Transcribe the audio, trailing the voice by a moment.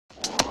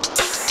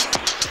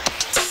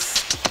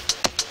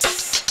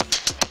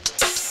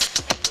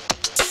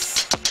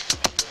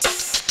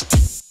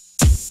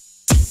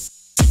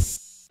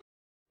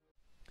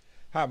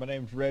Hi, my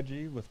name's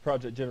Reggie with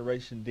Project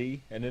Generation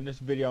D, and in this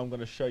video I'm going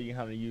to show you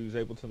how to use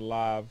Ableton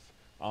Live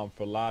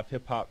for live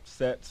hip-hop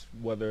sets,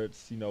 whether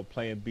it's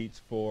playing beats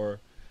for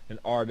an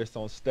artist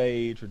on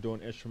stage or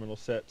doing instrumental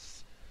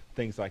sets,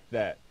 things like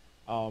that.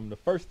 The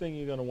first thing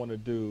you're going to want to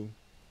do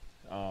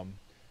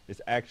is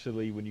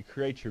actually, when you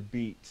create your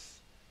beats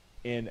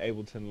in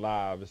Ableton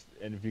Live,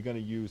 and if you're going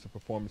to use a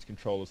performance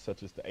controller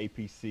such as the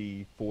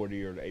APC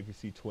 40 or the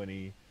APC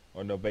 20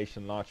 or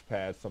Novation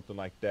Launchpad, something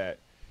like that,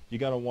 you're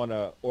going to want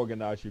to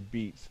organize your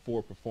beats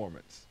for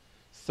performance.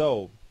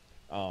 So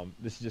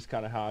this is just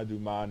kind of how I do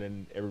mine,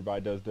 and everybody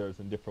does theirs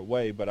in a different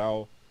way, but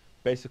I'll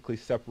basically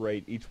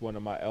separate each one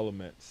of my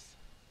elements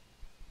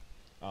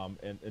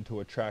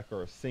into a track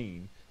or a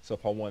scene. So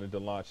if I wanted to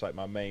launch like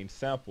my main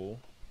sample,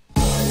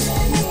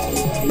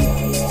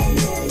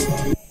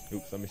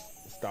 oops, let me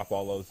stop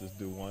all those, just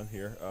do one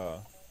here.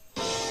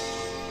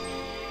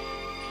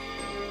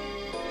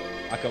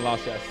 I can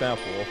launch that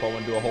sample. If I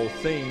want to do a whole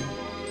scene,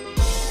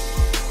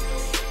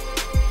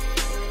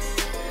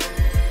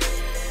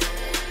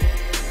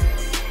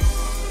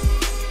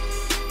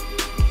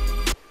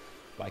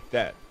 like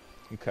that.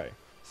 Okay,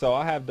 so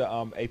I have the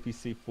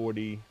APC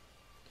 40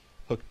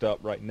 hooked up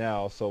right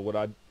now. So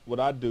what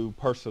I do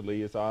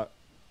personally is I'll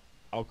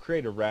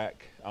create a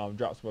rack,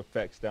 drop some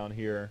effects down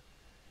here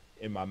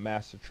in my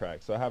master track.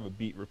 So I have a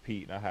beat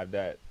repeat, and I have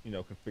that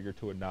configured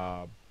to a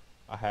knob.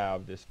 I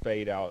have this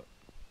fade out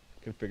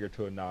configured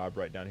to a knob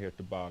right down here at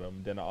the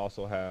bottom. Then I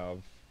also have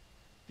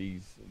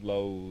these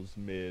lows,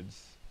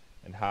 mids,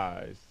 and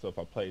highs. So if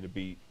I play the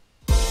beat,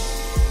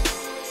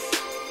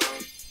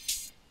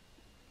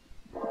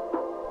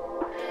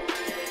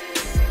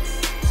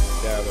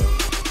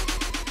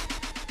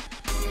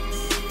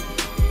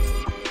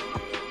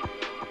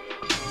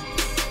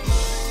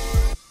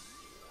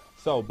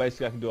 so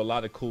basically I can do a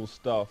lot of cool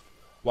stuff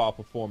while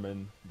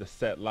performing the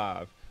set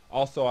live.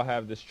 Also, I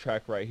have this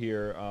track right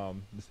here,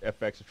 this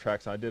FX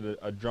tracks, and I did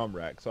a drum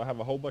rack. So I have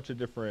a whole bunch of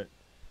different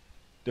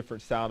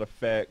sound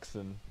effects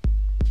and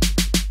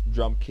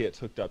drum kits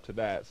hooked up to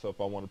that. So if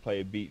I want to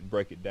play a beat and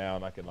break it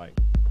down, I can like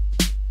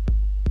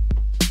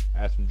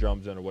add some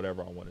drums in or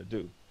whatever I want to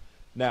do.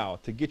 Now,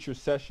 to get your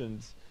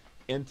sessions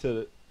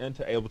into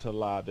Ableton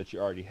Live that you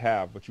already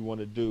have, what you want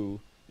to do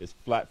is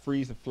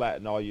freeze and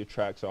flatten all your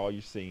tracks or all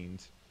your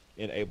scenes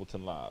in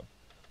Ableton Live.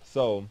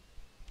 So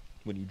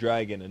when you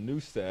drag in a new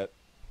set,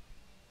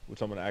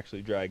 which I'm going to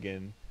actually drag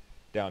in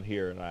down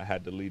here, and I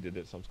had deleted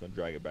it, so I'm just going to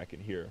drag it back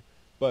in here.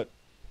 But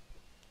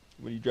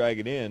when you drag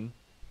it in,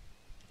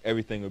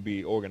 everything will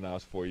be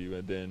organized for you,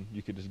 and then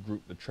you can just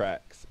group the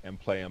tracks and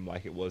play them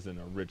like it was an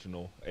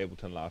original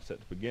Ableton Live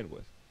set to begin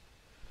with.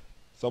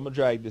 So I'm going to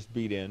drag this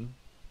beat in.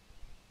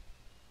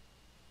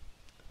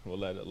 We'll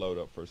let it load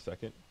up for a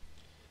second.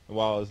 And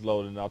while it's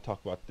loading, I'll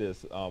talk about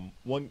this.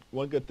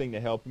 One good thing to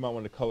help, you might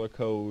want to color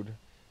code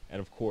and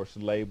of course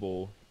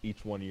label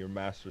each one of your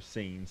master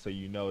scenes, so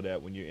you know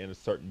that when you're in a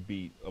certain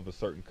beat of a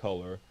certain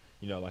color,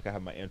 like I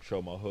have my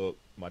intro, my hook,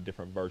 my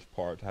different verse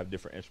parts, I have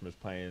different instruments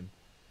playing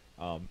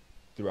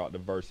throughout the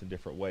verse in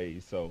different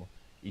ways, so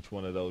each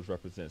one of those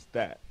represents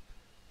that.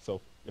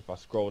 So if I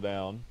scroll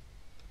down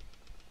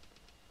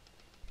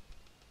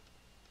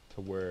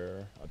to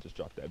where I just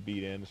dropped that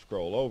beat in and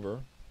scroll over,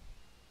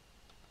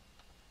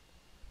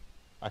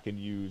 I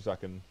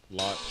can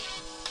launch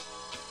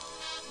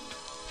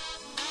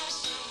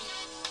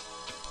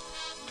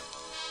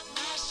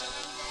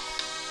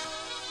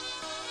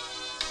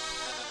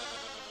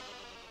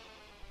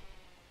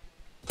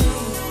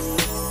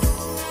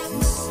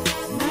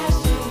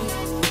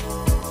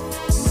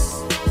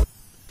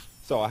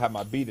so I have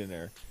my beat in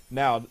there.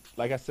 Now,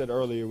 like I said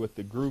earlier with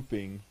the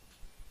grouping,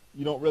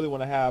 you don't really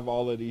want to have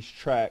all of these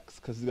tracks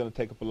because it's going to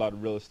take up a lot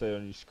of real estate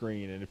on your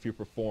screen, and if you're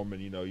performing,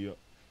 you don't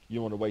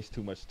want to waste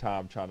too much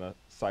time trying to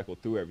cycle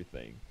through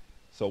everything.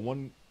 So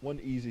one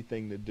easy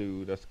thing to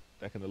do that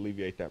can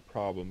alleviate that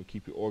problem and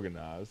keep you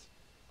organized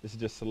is to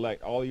just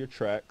select all your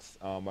tracks.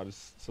 I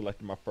just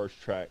selected my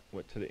first track,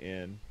 went to the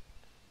end,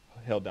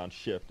 held down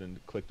shift and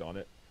clicked on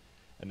it,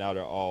 and now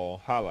they're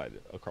all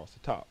highlighted across the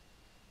top.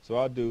 So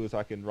what I'll do is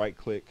I can right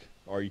click,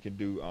 or you can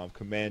do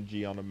Command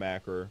G on the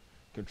Mac or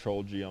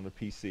Control G on the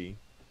PC,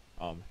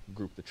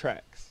 group the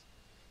tracks.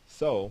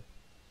 So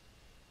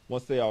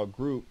once they all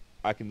group,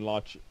 I can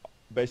launch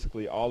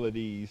basically all of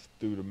these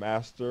through the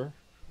master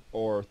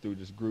or through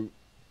this group,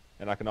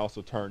 and I can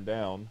also turn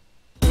down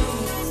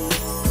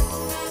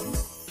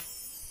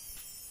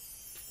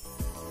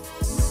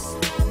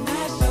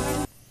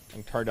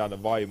and turn down the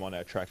volume on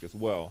that track as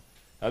well.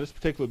 Now this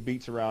particular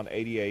beat's around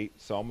 88,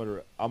 so I'm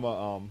gonna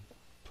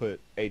put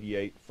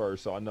 88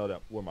 first, so I know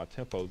that where my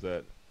tempo's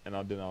at, and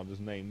then I'll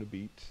just name the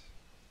beats,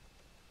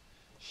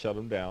 shut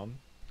them down,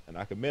 and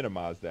I can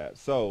minimize that.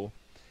 So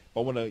if I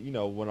want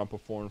to, when I'm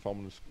performing, if I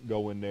want to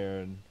go in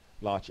there and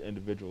launch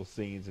individual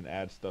scenes and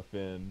add stuff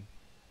in,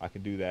 I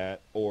can do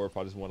that. Or if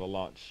I just want to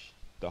launch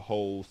the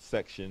whole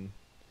section,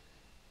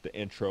 the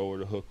intro or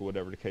the hook or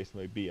whatever the case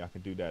may be, I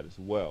can do that as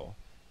well.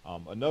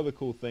 Another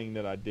cool thing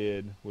that I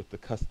did with the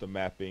custom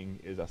mapping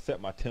is I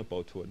set my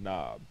tempo to a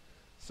knob.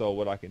 So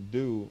what I can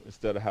do,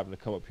 instead of having to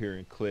come up here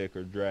and click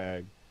or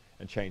drag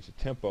and change the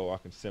tempo, I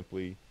can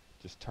simply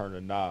just turn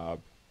a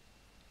knob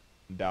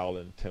and dial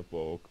in the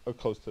tempo or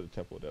close to the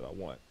tempo that I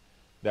want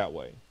that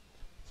way.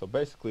 So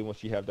basically,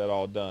 once you have that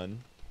all done,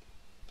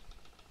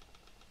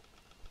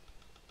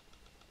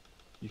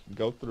 you can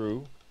go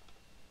through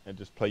and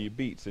just play your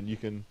beats, and you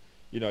can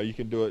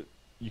do it.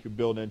 You can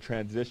build in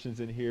transitions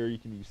in here. You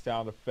can use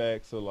sound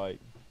effects, or like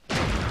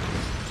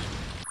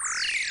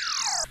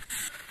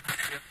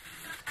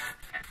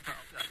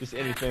just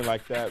anything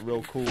like that.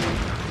 Real cool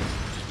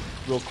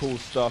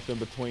stuff in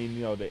between,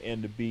 the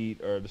end of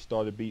beat or the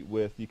start of beat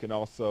with. You can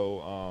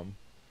also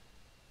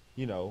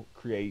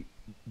create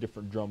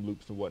different drum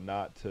loops and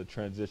whatnot to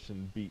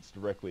transition beats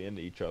directly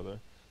into each other.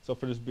 So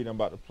for this beat I'm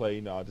about to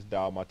play, I'll just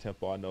dial my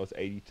tempo. I know it's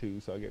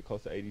 82, so I get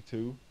close to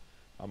 82.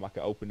 I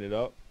can open it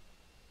up,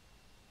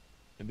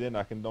 and then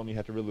I don't even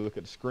have to really look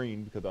at the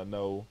screen because I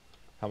know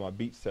how my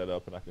beat's set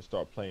up, and I can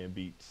start playing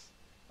beats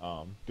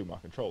through my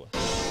controller.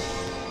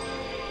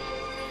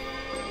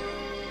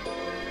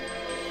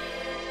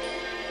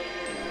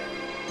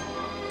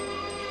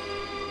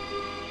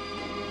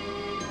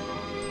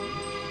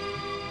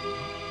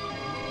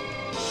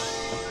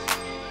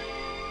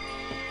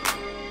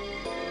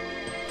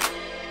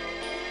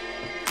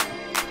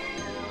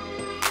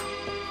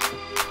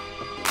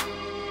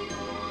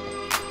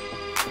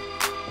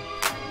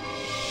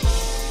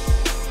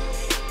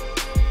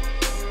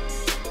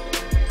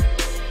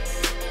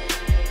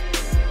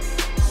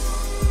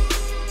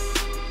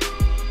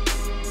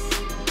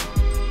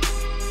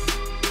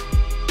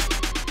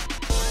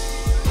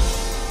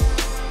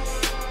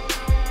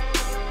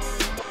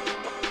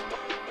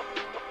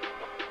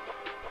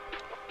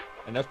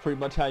 And that's pretty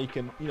much how you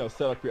can,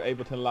 set up your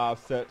Ableton Live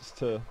sets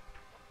to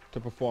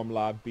perform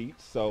live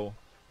beats. So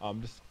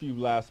just a few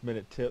last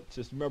minute tips.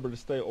 Just remember to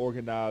stay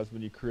organized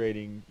when you're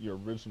creating your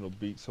original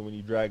beats. So when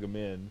you drag them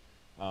in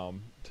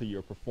to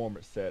your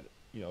performance set,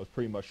 it's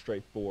pretty much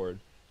straightforward.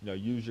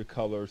 Use your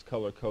colors,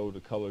 color code the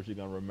colors you're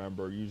gonna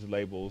remember. Use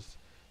labels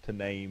to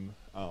name,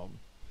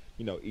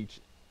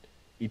 each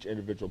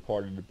individual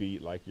part of the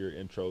beat, like your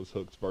intros,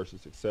 hooks,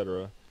 verses,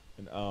 etc.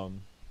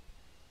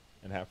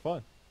 And have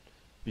fun.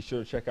 Be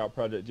sure to check out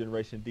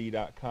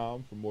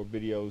ProjectGenerationD.com for more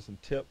videos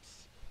and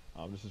tips.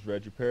 This is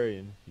Reggie Perry,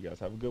 and you guys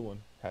have a good one.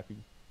 Happy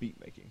beat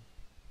making.